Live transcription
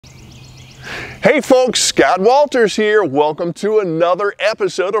Hey folks, Scott Walters here. Welcome to another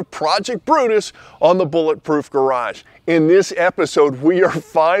episode of Project Brutus on the Bulletproof Garage. In this episode, we are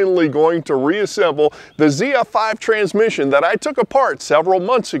finally going to reassemble the ZF5 transmission that I took apart several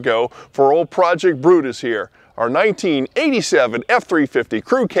months ago for old Project Brutus here. Our 1987 F450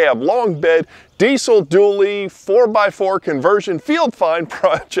 crew cab long bed diesel dually 4x4 conversion field find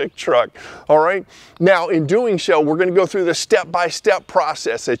project truck. All right, now in doing so, we're going to go through the step-by-step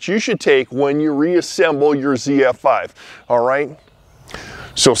process that you should take when you reassemble your ZF5. All right,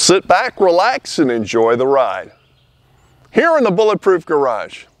 so sit back, relax, and enjoy the ride here in the Bulletproof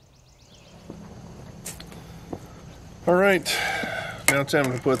Garage. All right, now it's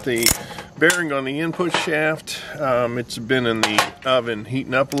time to put the bearing on the input shaft. It's been in the oven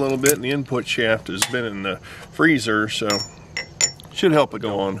heating up a little bit, and the input shaft has been in the freezer, so should help it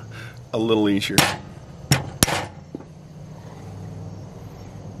go on a little easier.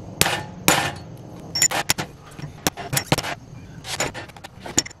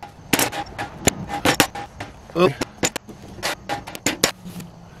 Oh.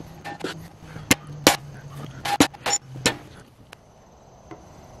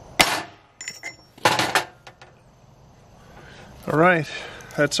 All right,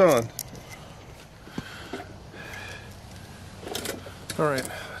 that's on. All right,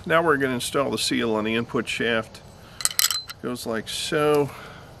 now we're going to install the seal on the input shaft. Goes like so.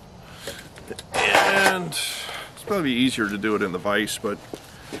 And it's probably easier to do it in the vise, but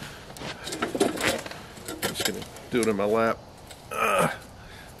I'm just going to do it in my lap.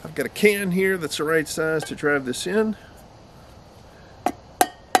 I've got a can here that's the right size to drive this in.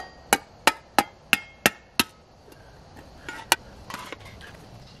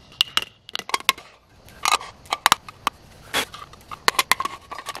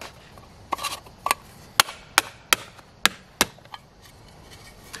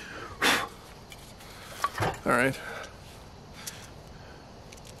 All right,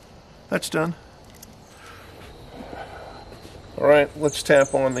 that's done. All right, let's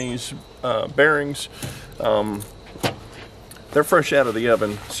tap on these bearings. They're fresh out of the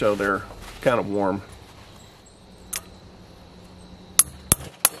oven, so they're kind of warm.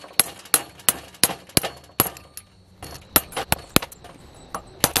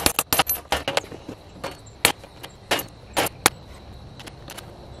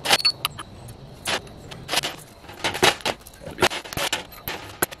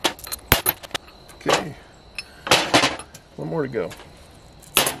 Okay, one more to go.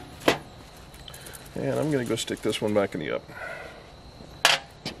 And I'm going to go stick this one back in the oven.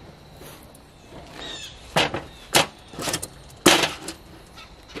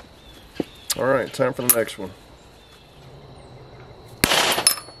 All right, time for the next one.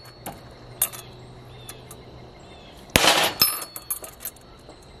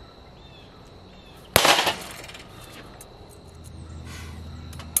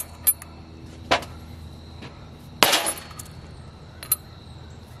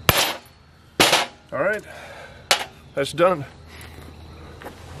 All right, that's done.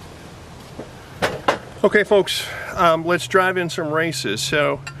 Okay, folks, let's drive in some races.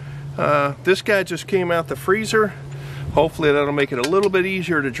 So this guy just came out the freezer. Hopefully that'll make it a little bit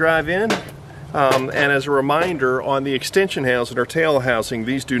easier to drive in. And as a reminder, on the extension housing or tail housing,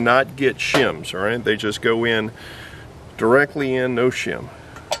 these do not get shims, all right? They just go in directly in, no shim.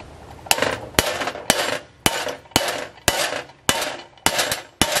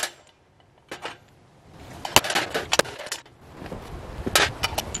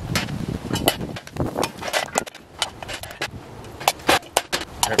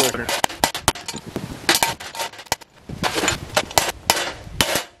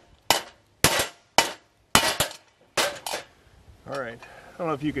 Alright, I don't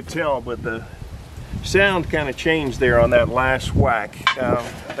know if you could tell, but the sound kind of changed there on that last whack.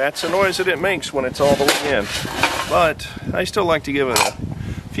 That's the noise that it makes when it's all the way in. But I still like to give it a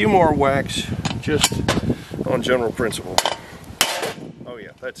few more whacks just on general principle. Oh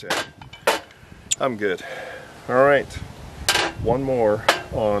yeah, that's it. I'm good. Alright, one more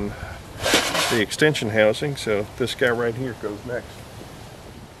on the extension housing, so this guy right here goes next.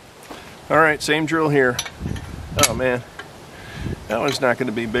 Alright, same drill here. Oh man, that one's not going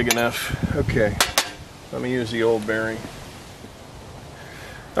to be big enough. Okay, let me use the old bearing.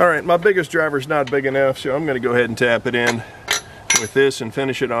 Alright, my biggest driver's not big enough, so I'm going to go ahead and tap it in with this and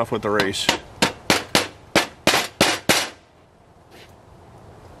finish it off with the race.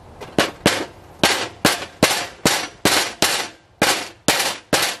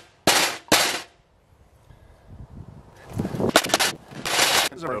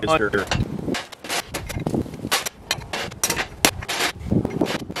 Under.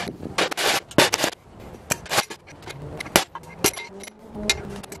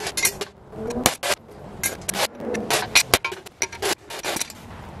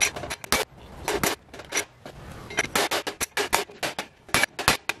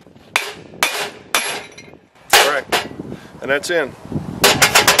 and that's in.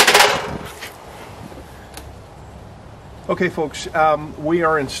 Okay folks, we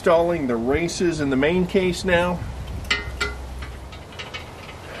are installing the races in the main case now.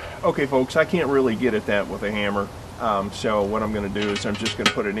 Okay folks, I can't really get at that with a hammer, so what I'm going to do is I'm just going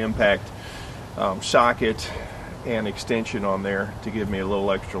to put an impact socket and extension on there to give me a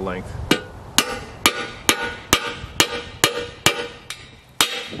little extra length.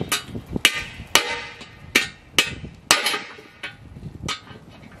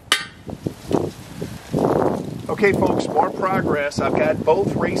 Okay folks, more progress. I've got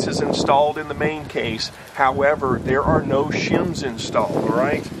both races installed in the main case. However, there are no shims installed, all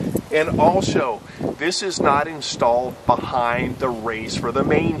right? And also, this is not installed behind the race for the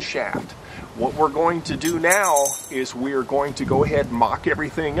main shaft. What we're going to do now is we're going to go ahead and mock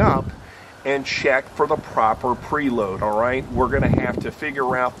everything up and check for the proper preload, all right? We're going to have to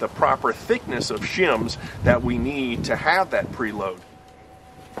figure out the proper thickness of shims that we need to have that preload.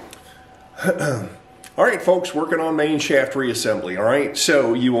 All right, folks, working on main shaft reassembly, all right?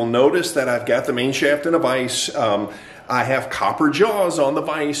 So you will notice that I've got the main shaft in a vise. I have copper jaws on the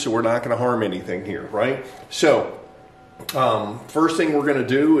vise, so we're not going to harm anything here, right? So first thing we're going to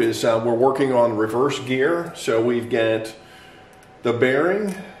do is we're working on reverse gear. So we've got the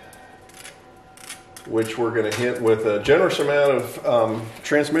bearing, which we're going to hit with a generous amount of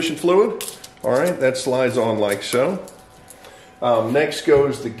transmission fluid. All right, that slides on like so. Next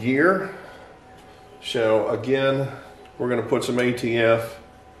goes the gear. So again, we're going to put some ATF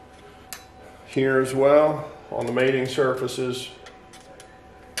here as well on the mating surfaces.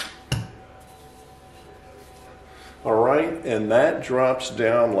 All right, and that drops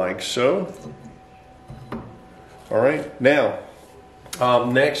down like so. All right, now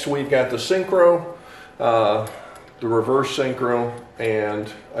next we've got the synchro, the reverse synchro,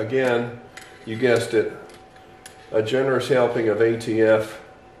 and again, you guessed it, a generous helping of ATF.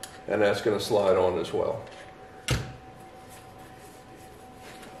 And that's going to slide on as well.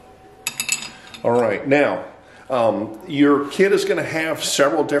 All right, now your kit is going to have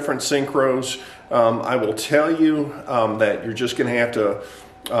several different synchros. I will tell you that you're just going to have to,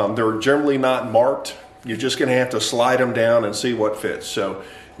 they're generally not marked. You're just going to have to slide them down and see what fits. So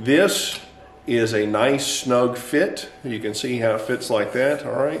this is a nice snug fit. You can see how it fits like that,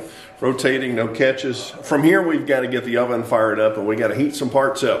 all right? Rotating, no catches. From here, we've got to get the oven fired up and we got to heat some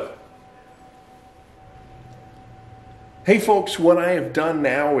parts up. Hey folks, what I have done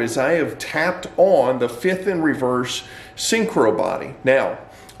now is I have tapped on the fifth and reverse synchro body. Now,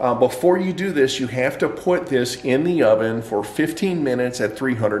 before you do this, you have to put this in the oven for 15 minutes at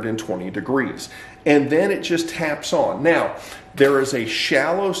 320 degrees. And then it just taps on. Now, there is a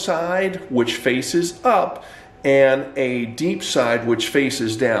shallow side which faces up and a deep side which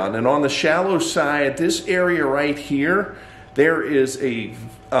faces down. And on the shallow side, this area right here, there is a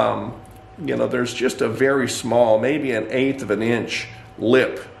there's just a very small, maybe 1/8 of an inch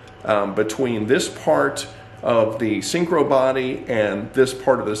lip between this part of the synchro body and this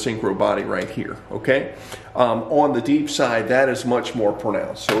part of the synchro body right here, okay? On the deep side, that is much more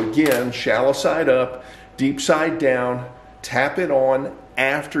pronounced. So again, shallow side up, deep side down, tap it on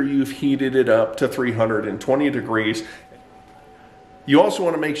after you've heated it up to 320 degrees. You also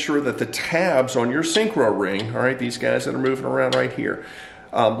want to make sure that the tabs on your synchro ring, all right, these guys that are moving around right here,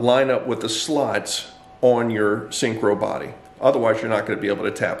 line up with the slots on your synchro body. Otherwise, you're not going to be able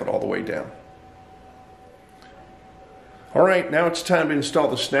to tap it all the way down. All right, now it's time to install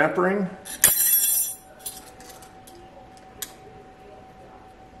the snap ring.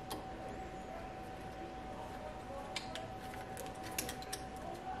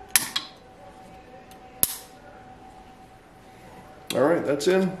 All right, that's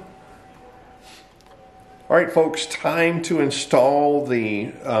in. All right, folks, time to install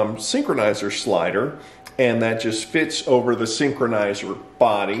the synchronizer slider, and that just fits over the synchronizer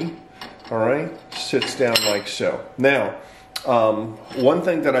body. All right, sits down like so. Now, one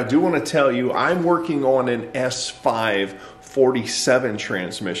thing that I do want to tell you, I'm working on an S547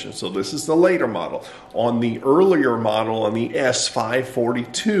 transmission, so this is the later model. On the earlier model, on the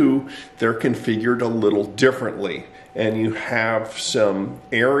S542, they're configured a little differently, and you have some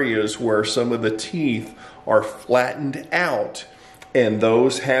areas where some of the teeth are flattened out, and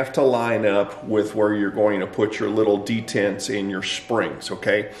those have to line up with where you're going to put your little detents in your springs,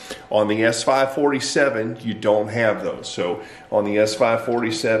 okay? On the S547, you don't have those. So on the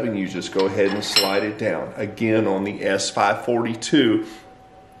S547, you just go ahead and slide it down. Again, on the S542,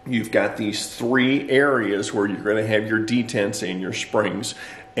 you've got these 3 areas where you're going to have your detents in your springs,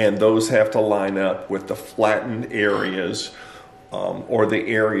 and those have to line up with the flattened areas or the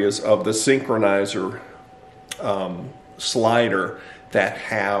areas of the synchronizer slider that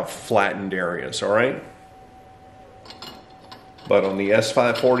have flattened areas, all right? But on the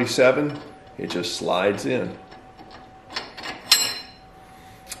S547, it just slides in.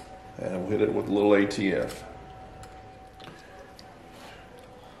 And we'll hit it with a little ATF.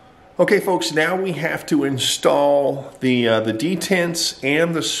 Okay, folks, now we have to install the detents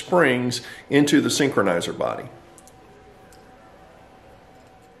and the springs into the synchronizer body.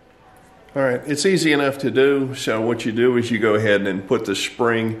 All right, it's easy enough to do. So what you do is you go ahead and put the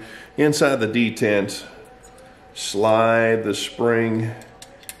spring inside the detent, slide the spring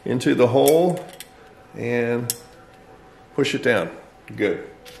into the hole, and push it down. Good.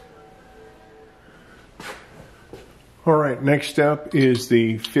 All right, next up is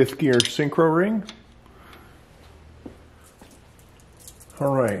the 5th gear synchro ring.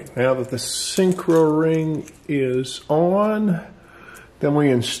 All right, now that the synchro ring is on, then we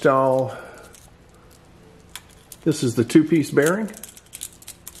install, this is the 2-piece bearing.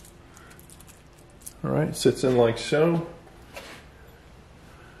 All right, sits in like so.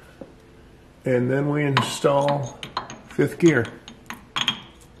 And then we install 5th gear.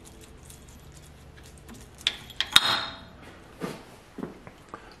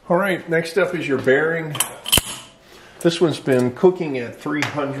 All right, next up is your bearing. This one's been cooking at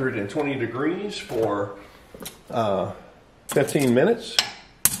 320 degrees for 15 minutes.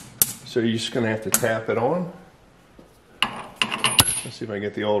 So you're just gonna have to tap it on. Let's see if I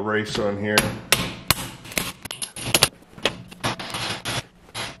get the old race on here.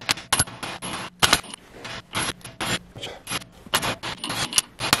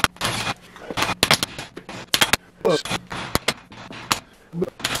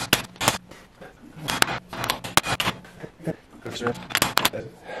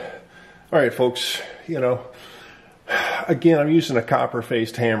 All right, folks, you know, again, I'm using a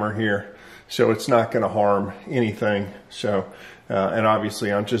copper-faced hammer here, so it's not going to harm anything. So, and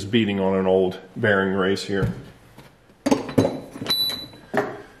obviously I'm just beating on an old bearing race here. Now,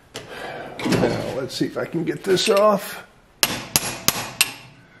 let's see if I can get this off.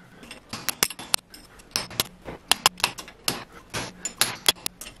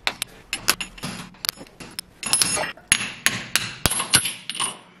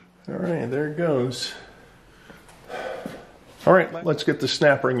 All right, there it goes. All right, let's get the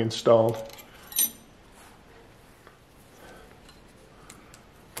snap ring installed.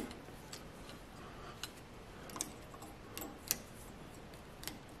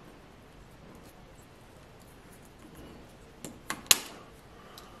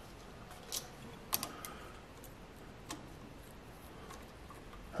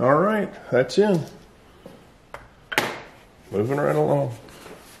 All right, that's in. Moving right along.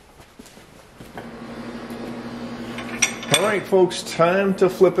 All right, folks, time to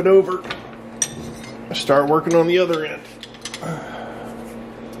flip it over. Start working on the other end.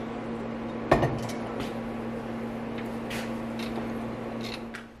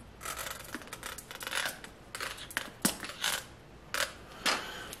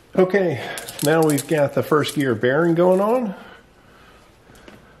 Okay, now we've got the 1st gear bearing going on,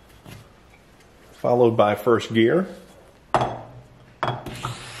 followed by 1st gear.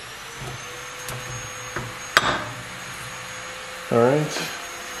 All right,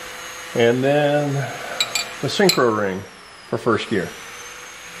 and then the synchro ring for 1st gear.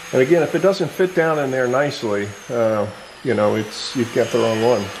 And again, if it doesn't fit down in there nicely, you know, you've got the wrong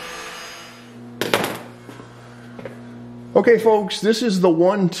one. Okay, folks, this is the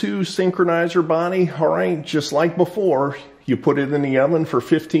 1-2 synchronizer body. All right, just like before, you put it in the oven for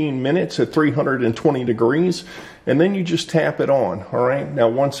 15 minutes at 320 degrees, and then you just tap it on. All right, now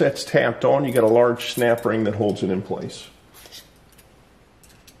once that's tapped on, you got a large snap ring that holds it in place.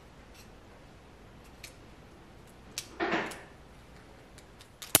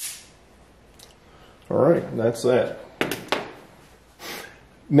 All right, that's that.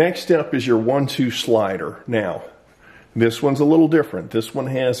 Next up is your 1-2 slider. Now, this one's a little different. This one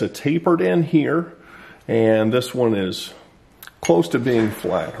has a tapered end here, and this one is close to being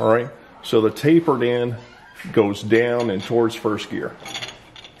flat, all right? So the tapered end goes down and towards 1st gear.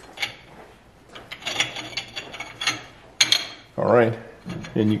 All right,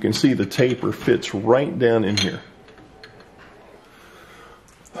 and you can see the taper fits right down in here.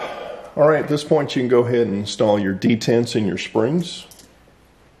 All right, at this point you can go ahead and install your detents and your springs.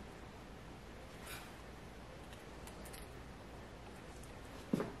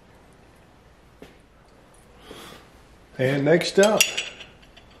 And next up,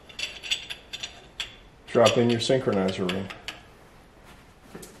 drop in your synchronizer ring.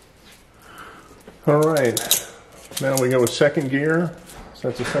 All right, now we go with 2nd gear. So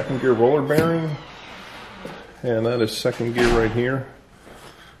that's a 2nd gear roller bearing. and that is second gear right here,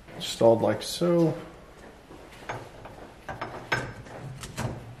 installed like so.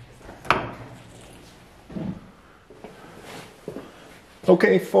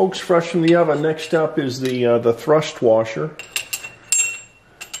 Okay, folks, fresh from the oven. Next up is the thrust washer.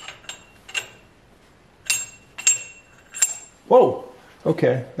 Whoa!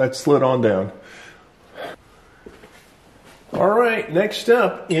 Okay, that slid on down. All right, next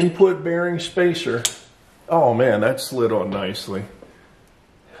up, input bearing spacer. Oh man, that slid on nicely.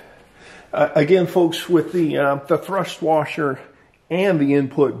 Again, folks, with the thrust washer and the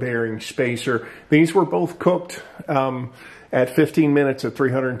input bearing spacer, these were both cooked at 15 minutes at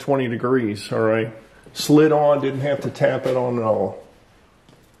 320 degrees, all right? Slid on, didn't have to tap it on at all.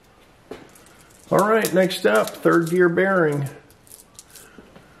 All right, next up, third gear bearing.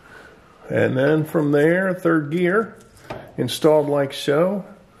 And then from there, third gear, installed like so,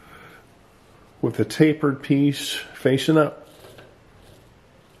 with a tapered piece facing up.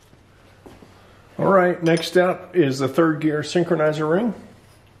 All right, next up is the third gear synchronizer ring.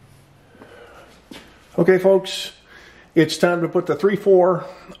 Okay, folks, it's time to put the 3/4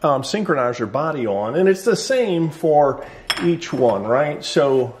 synchronizer body on, and it's the same for each one, right?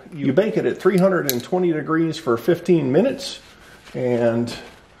 So you bake it at 320 degrees for 15 minutes, and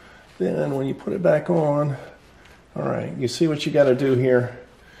then when you put it back on, all right, you see what you got to do here.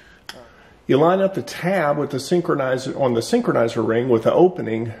 You line up the tab with the synchronizer on the synchronizer ring with the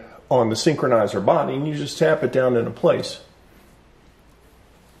opening on the synchronizer body, and you just tap it down into place.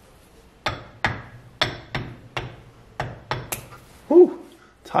 Whew,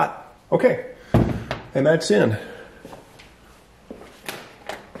 it's hot. Okay, and that's in.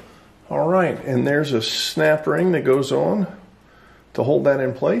 All right, and there's a snap ring that goes on to hold that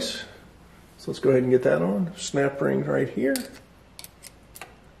in place. So let's go ahead and get that on. Snap ring right here.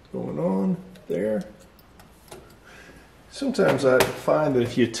 Going on there. Sometimes I find that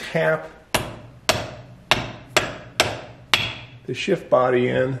if you tap the shift body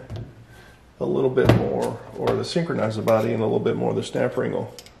in a little bit more, or the synchronizer body in a little bit more, the snap ring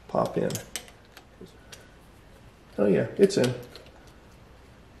will pop in. Oh yeah, it's in.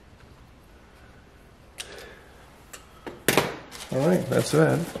 All right, that's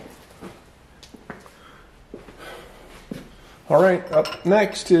that. All right, up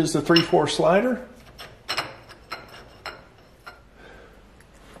next is the 3/4 slider.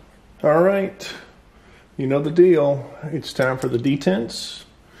 All right, you know the deal. It's time for the detents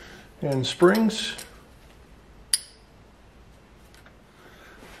and springs.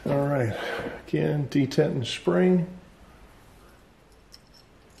 All right, again, detent and spring.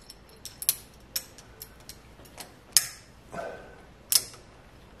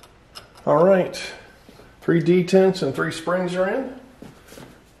 All right, 3 detents and 3 springs are in.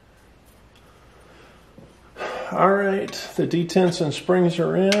 All right, the detents and springs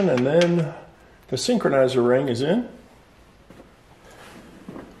are in, and then the synchronizer ring is in.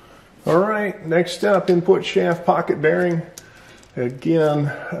 All right, next up, input shaft pocket bearing. Again,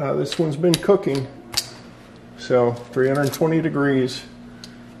 this one's been cooking, so 320 degrees.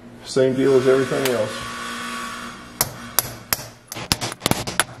 Same deal as everything else.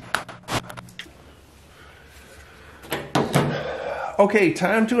 Okay,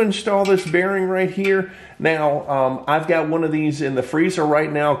 time to install this bearing right here. Now, I've got one of these in the freezer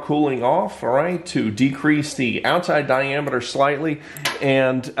right now cooling off, all right, to decrease the outside diameter slightly,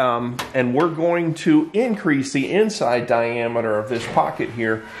 and we're going to increase the inside diameter of this pocket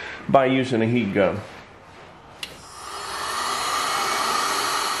here by using a heat gun.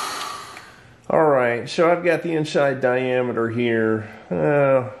 All right, so I've got the inside diameter here.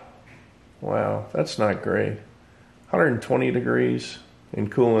 Wow, that's not great. 120 degrees and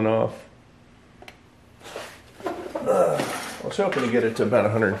cooling off. I was hoping to get it to about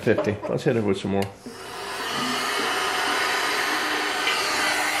 150. Let's hit it with some more.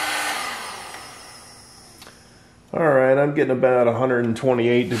 All right, I'm getting about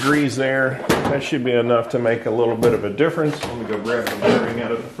 128 degrees there. That should be enough to make a little bit of a difference. Let me go grab the bearing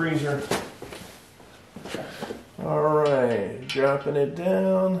out of the freezer. All right, dropping it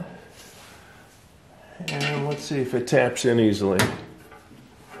down. And let's see if it taps in easily.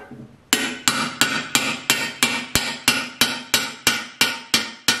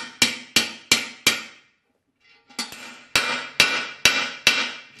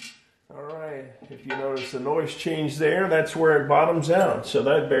 All right, if you notice the noise change there, that's where it bottoms out. So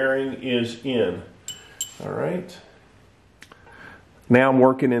that bearing is in. All right. Now I'm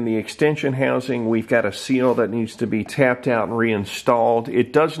working in the extension housing. We've got a seal that needs to be tapped out and reinstalled.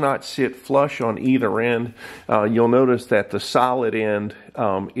 It does not sit flush on either end. You'll notice that the solid end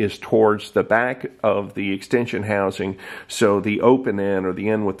is towards the back of the extension housing, so the open end, or the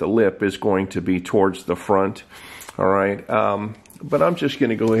end with the lip, is going to be towards the front. All right, but I'm just going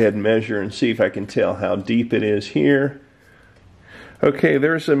to go ahead and measure and see if I can tell how deep it is here. Okay,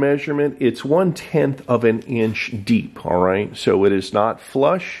 there's a measurement. It's 1/10 of an inch deep, all right? So it is not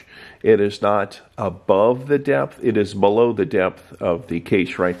flush. It is not above the depth. It is below the depth of the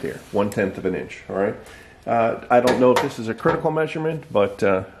case right there, 1/10 of an inch, all right? I don't know if this is a critical measurement, but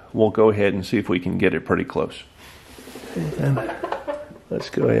we'll go ahead and see if we can get it pretty close. And let's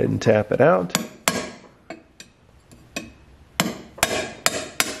go ahead and tap it out.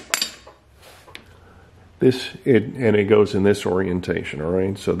 And it goes in this orientation, all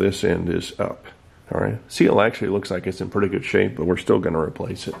right? So this end is up, all right? Seal actually looks like it's in pretty good shape, but we're still going to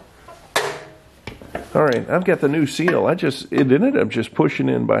replace it. All right, I've got the new seal. It ended up just pushing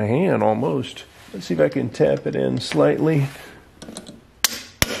in by hand almost. Let's see if I can tap it in slightly.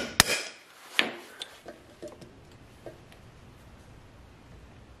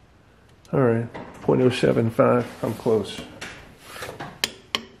 All right, 0.075, I'm close.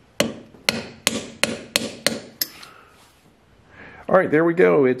 All right, there we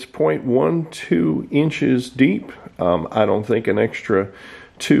go. It's 0.12 inches deep. I don't think an extra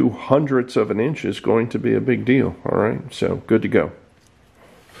 0.02 of an inch is going to be a big deal. All right, so good to go.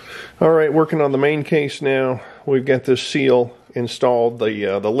 All right, working on the main case now. We've got this seal installed.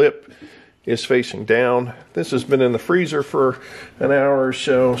 The lip is facing down. This has been in the freezer for an hour or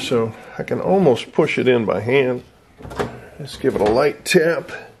so, so I can almost push it in by hand. Let's give it a light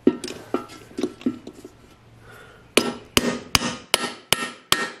tap.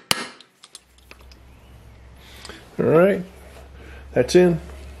 All right, that's in.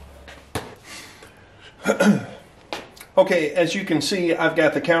 Okay, as you can see, I've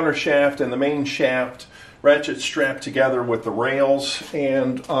got the counter shaft and the main shaft ratchet strapped together with the rails,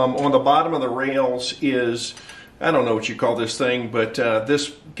 and on the bottom of the rails is, I don't know what you call this thing, but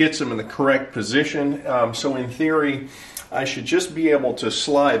this gets them in the correct position. So in theory, I should just be able to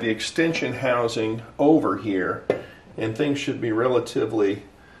slide the extension housing over here, and things should be relatively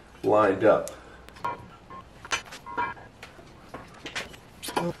lined up.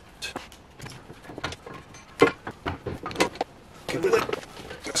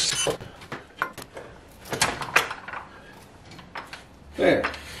 There.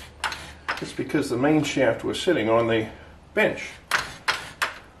 It's because the main shaft was sitting on the bench.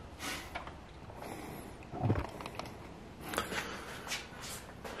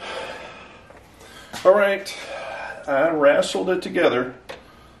 All right, I wrestled it together,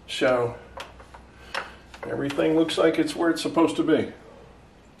 so everything looks like it's where it's supposed to be.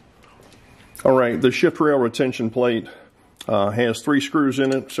 All right, the shift rail retention plate has 3 screws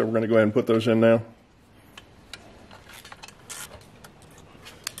in it, so we're going to go ahead and put those in now.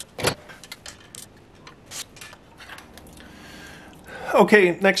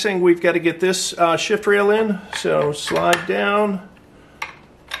 Okay, next thing, we've got to get this shift rail in, so slide down.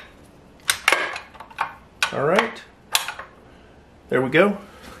 All right, there we go.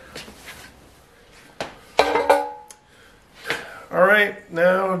 All right,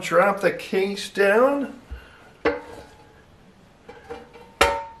 now drop the case down.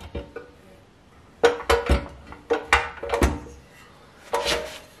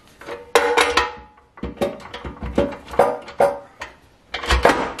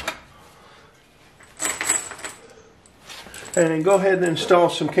 And then go ahead and install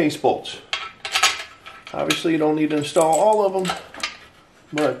some case bolts. Obviously you don't need to install all of them,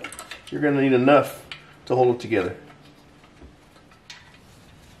 but you're going to need enough to hold it together.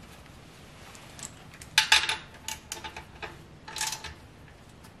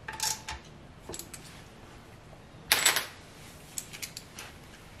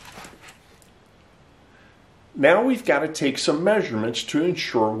 Now we've got to take some measurements to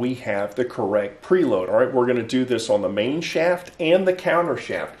ensure we have the correct preload. All right, we're going to do this on the main shaft and the counter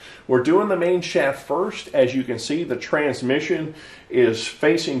shaft. We're doing the main shaft first. As you can see, the transmission is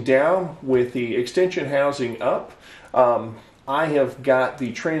facing down with the extension housing up. I have got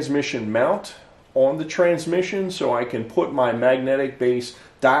the transmission mount on the transmission so I can put my magnetic base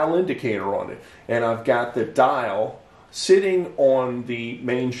dial indicator on it. And I've got the dial sitting on the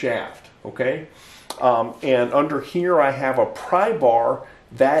main shaft, okay? And under here I have a pry bar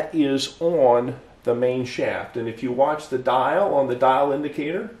that is on the main shaft. And if you watch the dial on the dial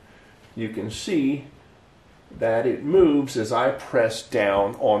indicator, you can see that it moves as I press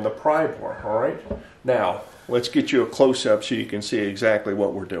down on the pry bar. All right. Now let's get you a close-up so you can see exactly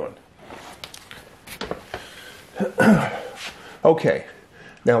what we're doing. Okay.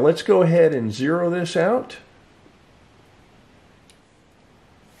 Now let's go ahead and zero this out.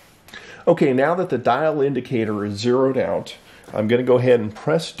 Okay, now that the dial indicator is zeroed out, I'm going to go ahead and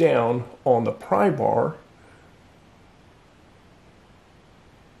press down on the pry bar.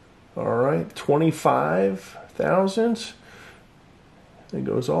 All right, 25 thousandths. It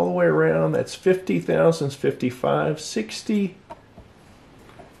goes all the way around. That's 50 thousandths, 55, 60.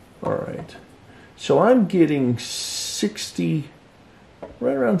 All right. So I'm getting 60,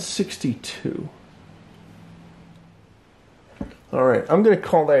 right around 62. All right, I'm going to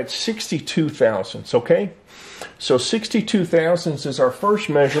call that 62 thousandths, okay? So 62 thousandths is our first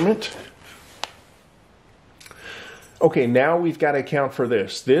measurement. Okay, now we've got to account for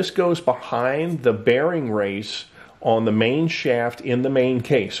this. This goes behind the bearing race on the main shaft in the main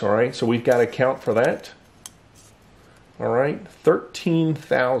case, all right? So we've got to account for that. All right, 13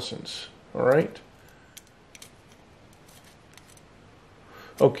 thousandths, all right?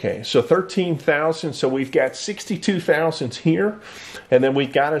 Okay, so 13 thousandths, so we've got 62 thousandths here, and then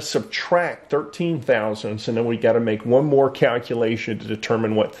we've got to subtract 13 thousandths, and then we've got to make one more calculation to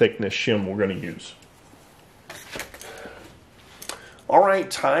determine what thickness shim we're going to use. All right,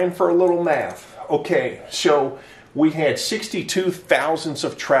 time for a little math. Okay, so we had 62 thousandths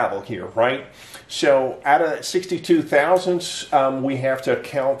of travel here, right? So out of that 62 thousandths, we have to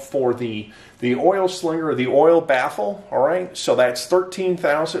account for the oil slinger, the oil baffle, all right? So that's 13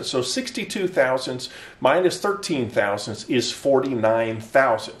 thousandths. So 62 thousandths minus 13 thousandths is 49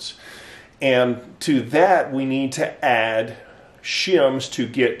 thousandths. And to that, we need to add shims to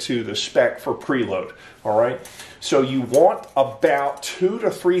get to the spec for preload, all right? So you want about 2 to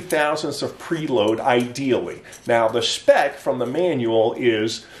 3 thousandths of preload ideally. Now the spec from the manual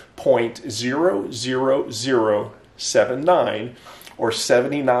is 0.00079 or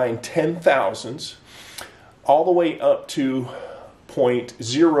 79 ten-thousandths all the way up to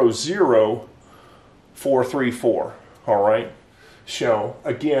 0.00434, all right? So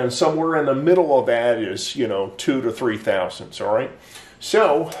again, somewhere in the middle of that is, 2 to 3 thousandths, all right?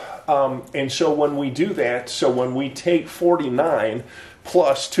 So, and so when we do that, so when we take 49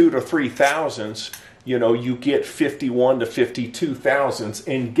 plus 2 to 3 thousandths, you get 51 to 52 thousandths.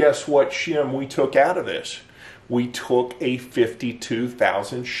 And guess what shim we took out of this? We took a 52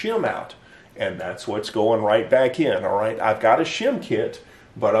 thousand shim out. And that's what's going right back in, all right? I've got a shim kit,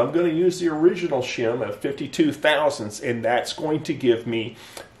 but I'm going to use the original shim of 52 thousandths, and that's going to give me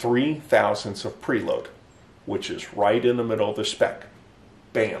 3 thousandths of preload, which is right in the middle of the spec.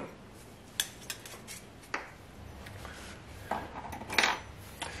 Bam.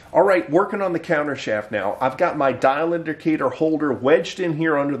 All right, working on the counter shaft now. I've got my dial indicator holder wedged in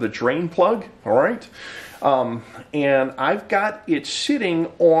here under the drain plug, all right? And I've got it sitting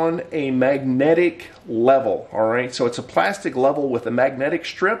on a magnetic level, all right? So it's a plastic level with a magnetic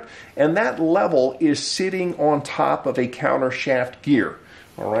strip, and that level is sitting on top of a counter shaft gear,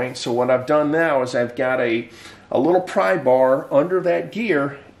 all right? So what I've done now is I've got a little pry bar under that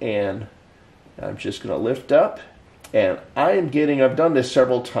gear, and I'm just going to lift up, and I've done this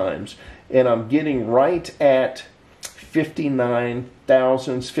several times, and I'm getting right at 59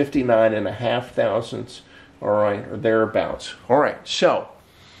 thousandths, 59 and a half thousandths, all right, or thereabouts. All right, so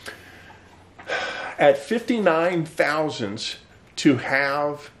at 59 thousandths, to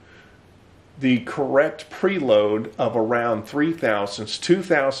have the correct preload of around 3 thousandths, 2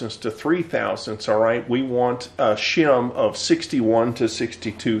 thousandths to 3 thousandths, all right, we want a shim of 61 to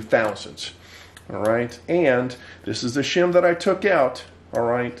 62 thousandths, all right, and this is the shim that I took out, all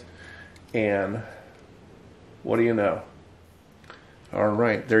right, and what do you know? All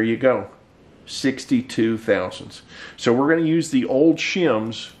right, there you go, 62 thousandths. So we're going to use the old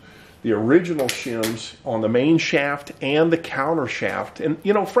shims, the original shims on the main shaft and the counter shaft. And,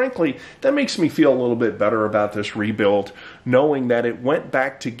 frankly, that makes me feel a little bit better about this rebuild, knowing that it went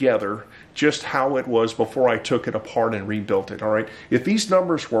back together just how it was before I took it apart and rebuilt it, all right? If these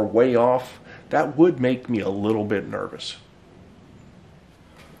numbers were way off, that would make me a little bit nervous.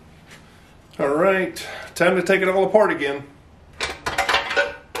 All right, time to take it all apart again.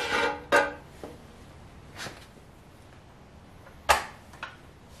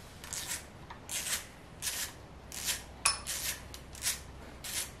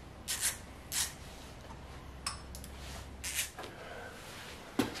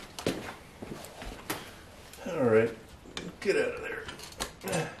 All right, get out of there.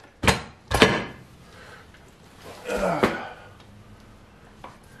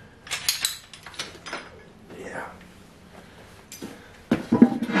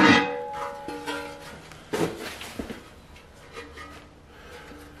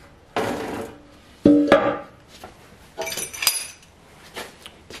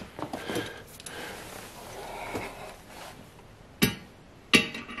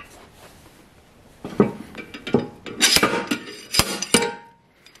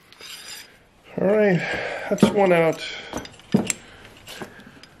 right, that's one out.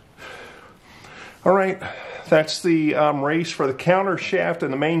 All right, that's the race for the counter shaft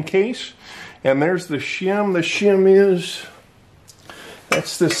and the main case. And there's the shim. The shim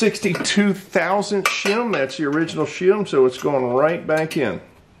that's the 62,000 shim. That's the original shim, so it's going right back in.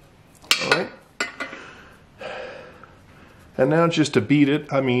 All right. And now just to beat it,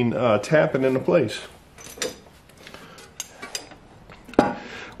 tap it into place.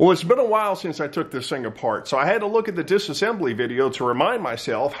 Well, it's been a while since I took this thing apart, so I had to look at the disassembly video to remind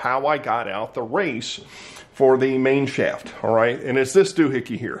myself how I got out the race for the main shaft, all right? And it's this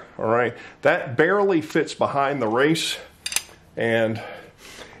doohickey here, all right? That barely fits behind the race, and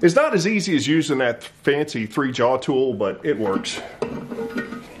it's not as easy as using that fancy 3-jaw tool, but it works.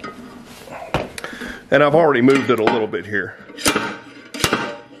 And I've already moved it a little bit here.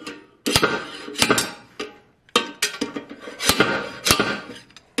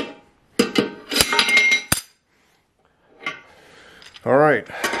 All right,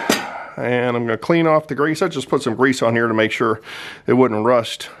 and I'm going to clean off the grease. I just put some grease on here to make sure it wouldn't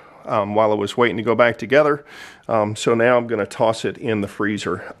rust while I was waiting to go back together. So now I'm going to toss it in the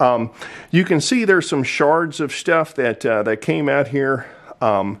freezer. You can see there's some shards of stuff that came out here.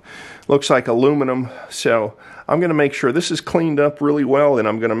 Looks like aluminum, so I'm going to make sure this is cleaned up really well, and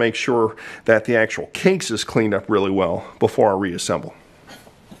I'm going to make sure that the actual case is cleaned up really well before I reassemble.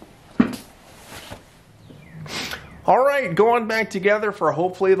 All right, going back together for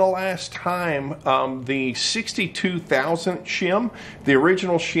hopefully the last time, the 62,000 shim, the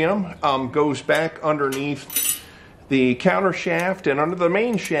original shim, goes back underneath the counter shaft, and under the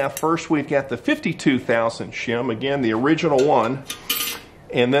main shaft first we've got the 52,000 shim, again the original one,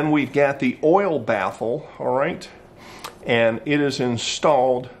 and then we've got the oil baffle, all right, and it is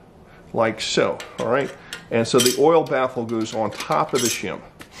installed like so, all right, and so the oil baffle goes on top of the shim.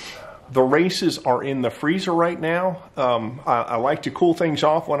 The races are in the freezer right now. I like to cool things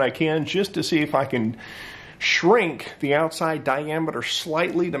off when I can, just to see if I can shrink the outside diameter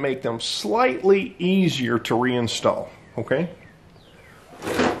slightly to make them slightly easier to reinstall, okay?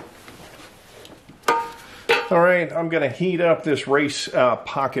 All right, I'm gonna heat up this race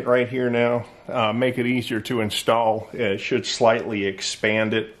pocket right here now, make it easier to install. It should slightly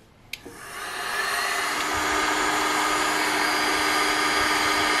expand it.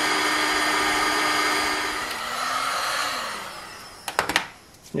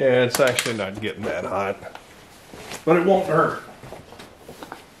 Yeah, it's actually not getting that hot, but it won't hurt.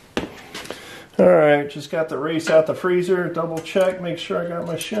 All right, just got the race out the freezer, double check, make sure I got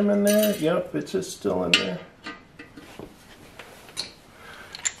my shim in there. Yep, it's just still in there.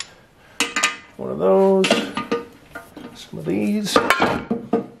 One of those, some of these.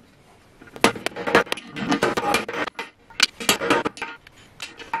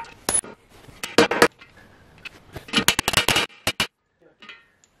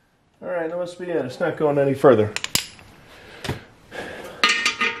 Alright, that must be it. It's not going any further.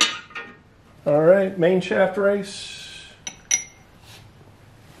 Alright, main shaft race.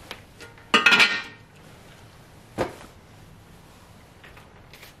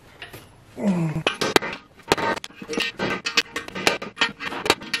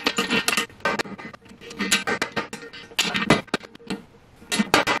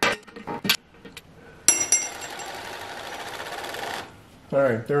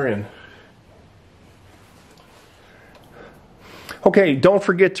 Alright, they're in. Okay, don't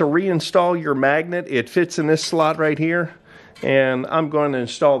forget to reinstall your magnet. It fits in this slot right here. And I'm going to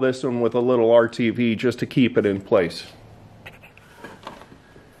install this one with a little RTV just to keep it in place.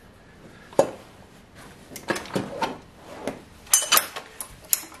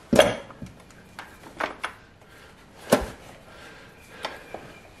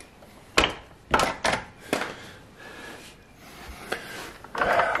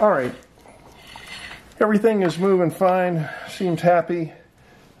 All right, everything is moving fine, seems happy.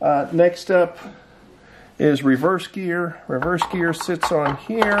 Next up is reverse gear. Reverse gear sits on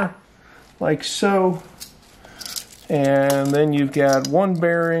here, like so. And then you've got one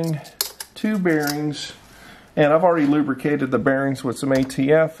bearing, two bearings, and I've already lubricated the bearings with some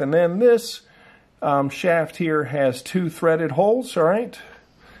ATF. And then this shaft here has two threaded holes, all right?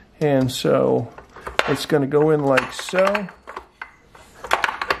 And so it's going to go in like so.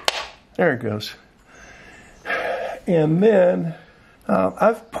 There it goes. And then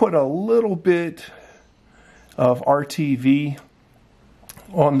I've put a little bit of RTV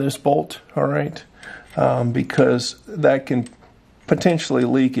on this bolt, all right, because that can potentially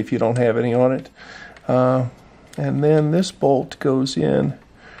leak if you don't have any on it. And then this bolt goes in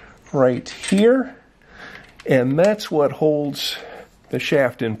right here, and that's what holds the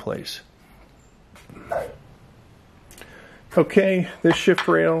shaft in place. Okay, this shift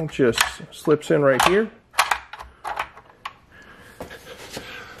rail just slips in right here.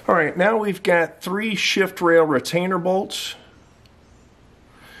 All right, now we've got 3 shift rail retainer bolts.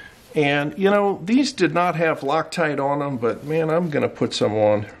 And, you know, these did not have Loctite on them, but man, I'm going to put some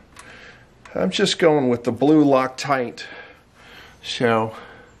on. I'm just going with the blue Loctite. So,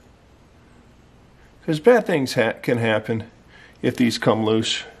 because bad things can happen if these come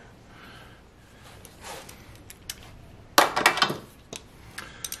loose.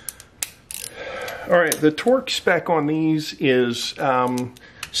 All right, the torque spec on these is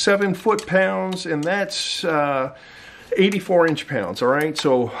 7 foot-pounds, and that's 84 inch-pounds, all right?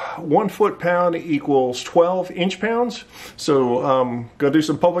 So 1 foot-pound equals 12 inch-pounds. So go do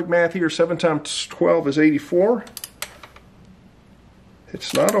some public math here. 7 times 12 is 84.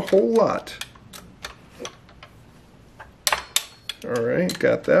 It's not a whole lot. All right,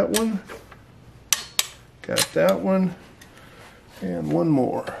 got that one. Got that one. And one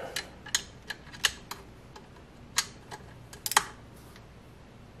more.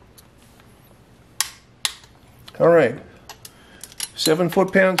 All right, 7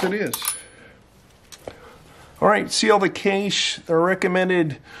 foot-pounds it is. All right, seal the case. The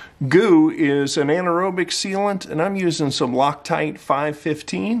recommended goo is an anaerobic sealant, and I'm using some Loctite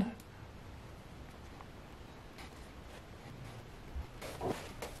 515.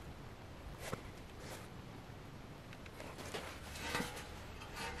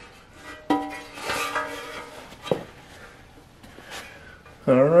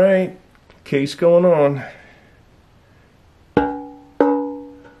 All right, case going on.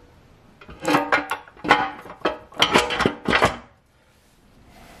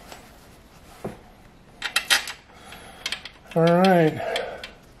 All right,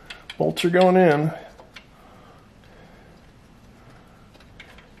 bolts are going in.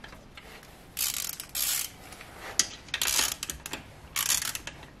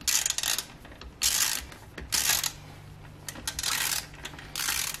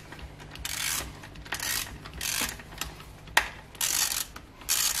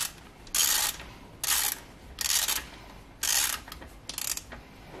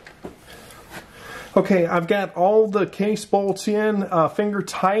 Okay, I've got all the case bolts in, finger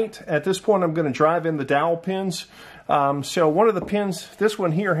tight. At this point, I'm going to drive in the dowel pins. So one of the pins, this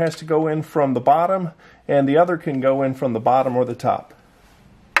one here, has to go in from the bottom, and the other can go in from the bottom or the top.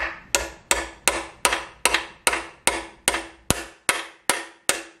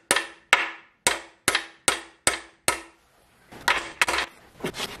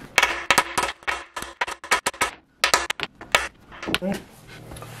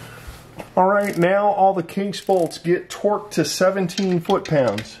 All right, now all the case bolts get torqued to 17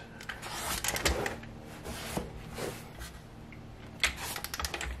 foot-pounds.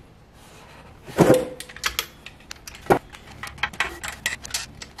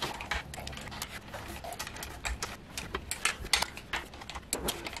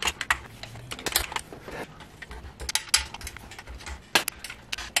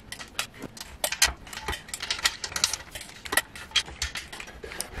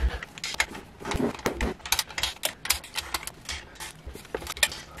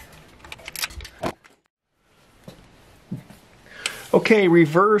 Okay,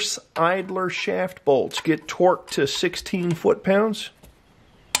 reverse idler shaft bolts get torqued to 16 foot-pounds.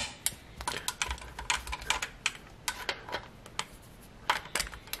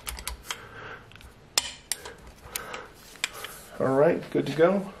 All right, good to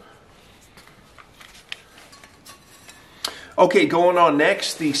go. Okay, going on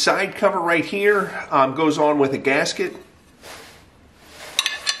next, the side cover right here goes on with a gasket.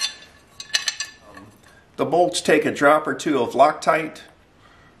 The bolts take a drop or two of Loctite.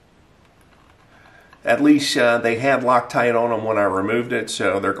 At least they had Loctite on them when I removed it,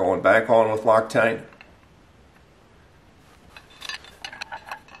 so they're going back on with Loctite.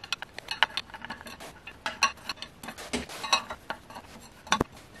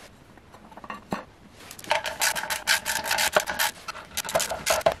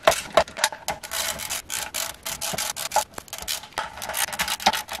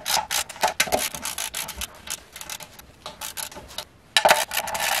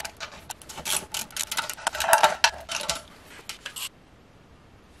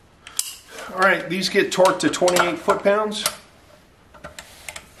 All right, these get torqued to 28 foot-pounds.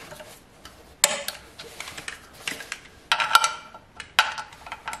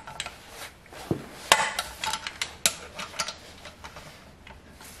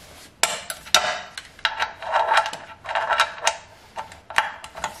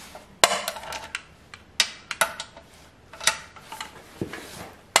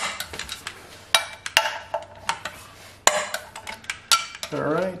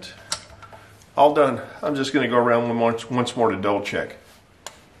 All done. I'm just going to go around once more to double check.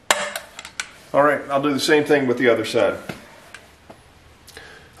 All right, I'll do the same thing with the other side.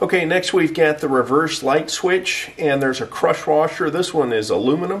 Okay, next we've got the reverse light switch, and there's a crush washer. This one is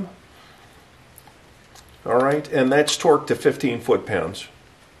aluminum. All right, and that's torqued to 15 foot-pounds.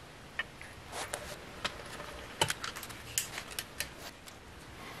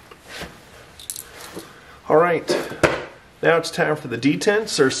 All right, now it's time for the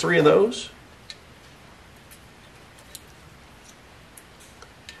detents. There's 3 of those.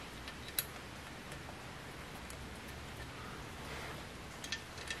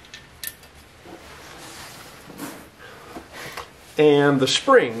 And the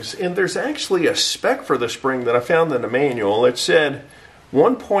springs, and there's actually a spec for the spring that I found in the manual. It said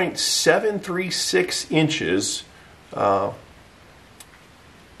 1.736 inches, and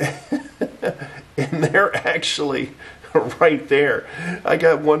they're actually right there. I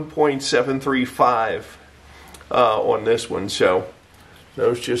got 1.735 on this one, so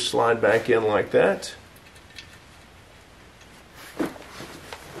those just slide back in like that.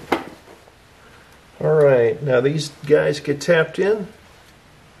 All right, now these guys get tapped in.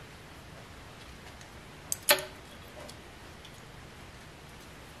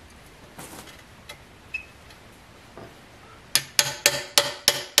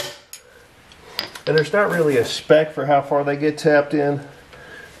 And there's not really a spec for how far they get tapped in.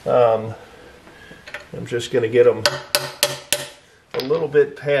 I'm just going to get them a little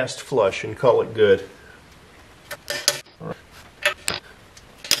bit past flush and call it good.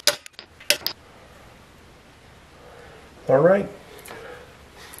 All right,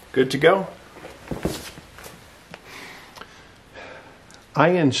 good to go. I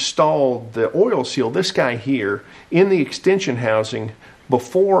installed the oil seal, this guy here, in the extension housing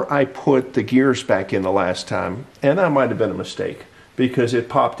before I put the gears back in the last time, and that might have been a mistake because it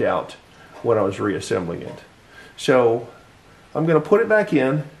popped out when I was reassembling it. So I'm going to put it back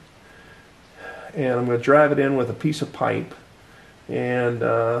in, and I'm going to drive it in with a piece of pipe, and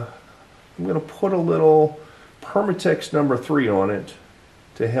I'm going to put a little Permatex number 3 on it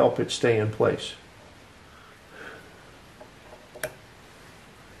to help it stay in place.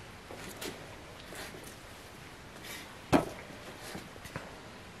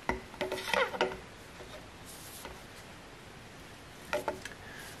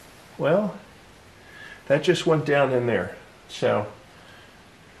 Well, that just went down in there, so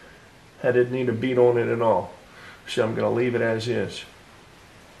I didn't need a bead on it at all. So I'm going to leave it as is.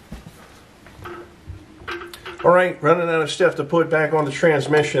 All right, running out of stuff to put back on the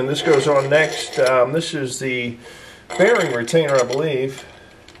transmission. This goes on next. This is the bearing retainer, I believe.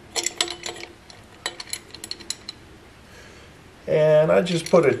 And I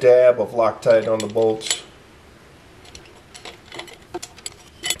just put a dab of Loctite on the bolts.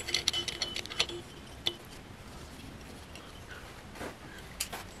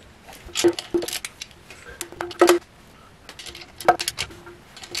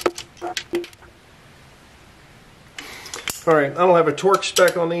 All right, I don't have a torque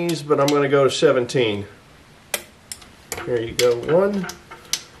spec on these, but I'm going to go to 17. Here you go. 1,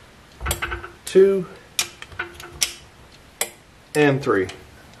 2, and 3.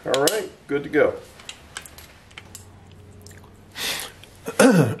 All right, good to go.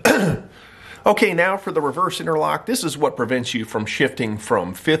 Okay, now for the reverse interlock. This is what prevents you from shifting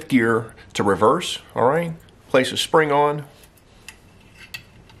from 5th gear to reverse. All right, place a spring on.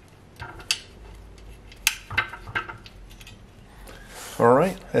 All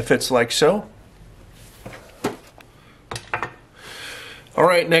right, it fits like so. All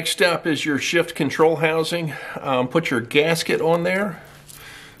right, next up is your shift control housing. Put your gasket on there.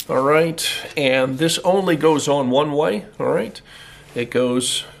 All right, and this only goes on one way. All right, it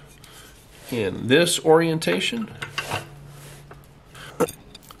goes in this orientation.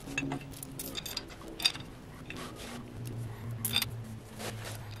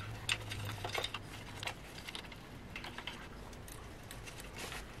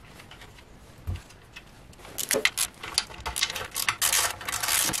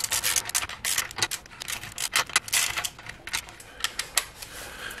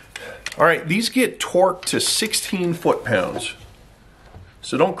 All right, these get torqued to 16 foot-pounds,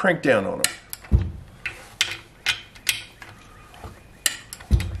 so don't crank down on them.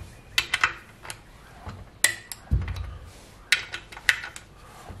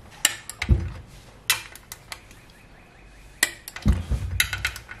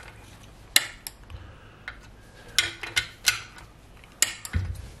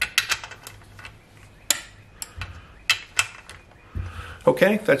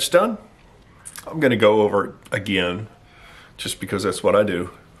 Okay, that's done. I'm going to go over it again, just because that's what I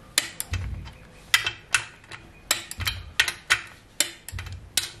do.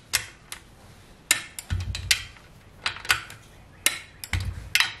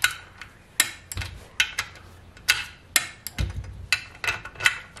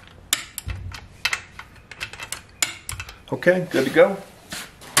 Okay, good to go.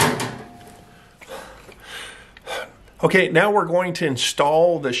 Okay, now we're going to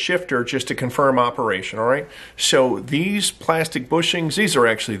install the shifter just to confirm operation, all right? So these plastic bushings, these are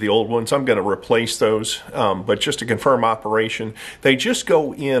actually the old ones. I'm going to replace those, but just to confirm operation, they just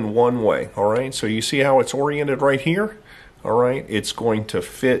go in one way, all right? So you see how it's oriented right here? All right, it's going to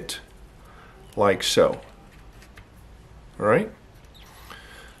fit like so, all right?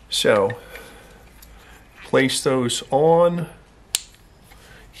 So place those on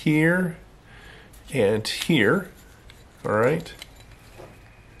here and here. All right,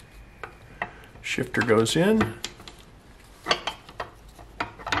 shifter goes in.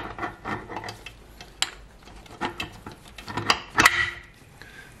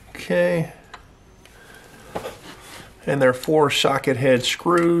 Okay, and there are 4 socket head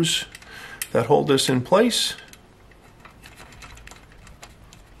screws that hold this in place.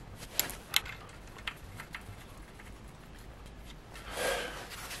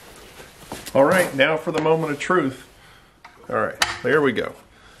 All right, now for the moment of truth. All right, there we go.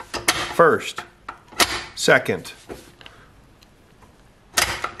 First, second,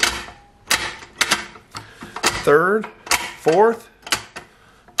 third, fourth,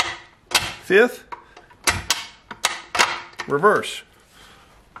 fifth, reverse.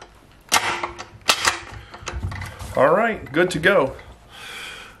 All right, good to go.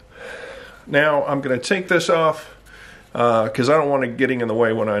 Now I'm going to take this off because I don't want it getting in the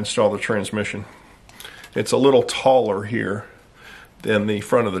way when I install the transmission. It's a little taller here than the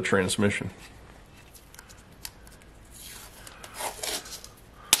front of the transmission.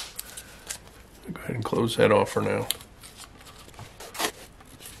 Go ahead and close that off for now.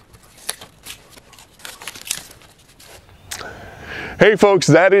 Hey folks,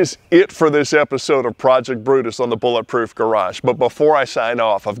 that is it for this episode of Project Brutus on the Bulletproof Garage. But before I sign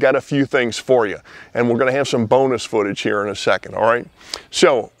off, I've got a few things for you, and we're going to have some bonus footage here in a second, all right?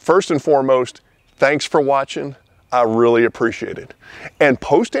 So, first and foremost, thanks for watching. I really appreciate it. And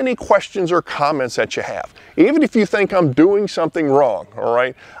post any questions or comments that you have. Even if you think I'm doing something wrong, all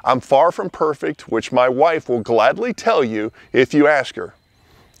right? I'm far from perfect, which my wife will gladly tell you if you ask her.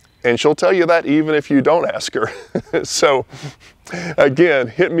 And she'll tell you that even if you don't ask her. So, again,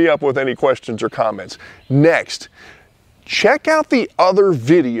 hit me up with any questions or comments. Next, check out the other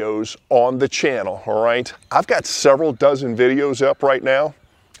videos on the channel, all right? I've got several dozen videos up right now.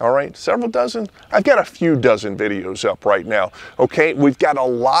 All right, several dozen? I've got a few dozen videos up right now, okay? We've got a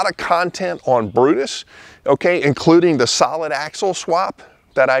lot of content on Brutus, okay, including the solid axle swap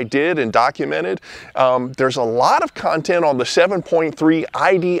that I did and documented. There's a lot of content on the 7.3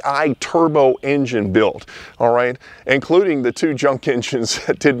 IDI turbo engine build, all right, including the 2 junk engines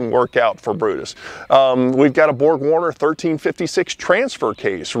that didn't work out for Brutus. We've got a Borg-Warner 1356 transfer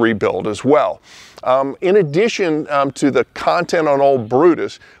case rebuild as well. In addition to the content on old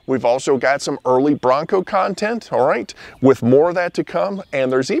Brutus, we've also got some early Bronco content, all right, with more of that to come,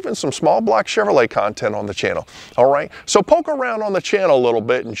 and there's even some small block Chevrolet content on the channel, all right? So poke around on the channel a little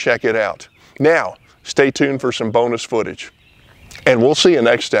bit and check it out. Now, stay tuned for some bonus footage, and we'll see you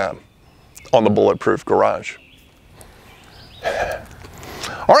next time on the Bulletproof Garage.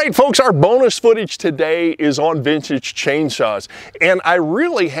 All right, folks, our bonus footage today is on vintage chainsaws. And I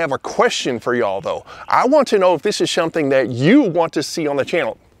really have a question for y'all, though. I want to know if this is something that you want to see on the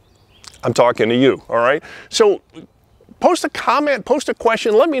channel. I'm talking to you, all right? So post a comment, post a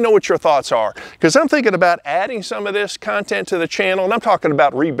question, let me know what your thoughts are. Because I'm thinking about adding some of this content to the channel, and I'm talking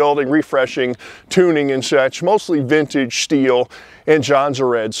about rebuilding, refreshing, tuning and such, mostly vintage steel and John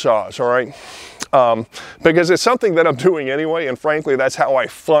Zared saws, all right? Because it's something that I'm doing anyway, and frankly, that's how I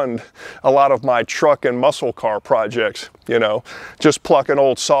fund a lot of my truck and muscle car projects, you know, just pluck an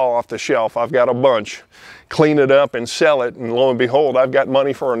old saw off the shelf. I've got a bunch, clean it up and sell it, and lo and behold, I've got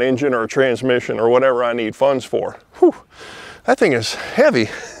money for an engine or a transmission or whatever I need funds for. Whew, that thing is heavy.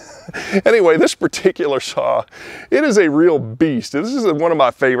 Anyway, this particular saw, it is a real beast. This is one of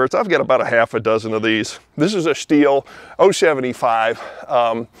my favorites. I've got about a half a dozen of these. This is a Stihl 075,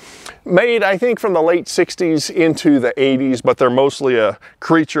 made, I think, from the late 60s into the 80s, but they're mostly a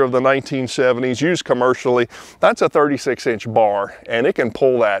creature of the 1970s, used commercially. That's a 36-inch bar, and it can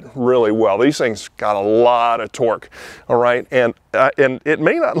pull that really well. These things got a lot of torque, all right? And it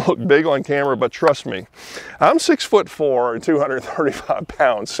may not look big on camera, but trust me, I'm 6'4" and 235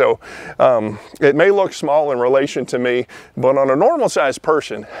 pounds, so it may look small in relation to me, but on a normal sized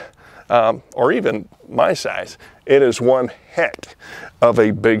person, or even my size, it is one heck of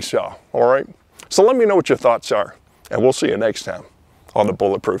a big saw, all right? So let me know what your thoughts are, and we'll see you next time on the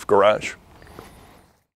Bulletproof Garage.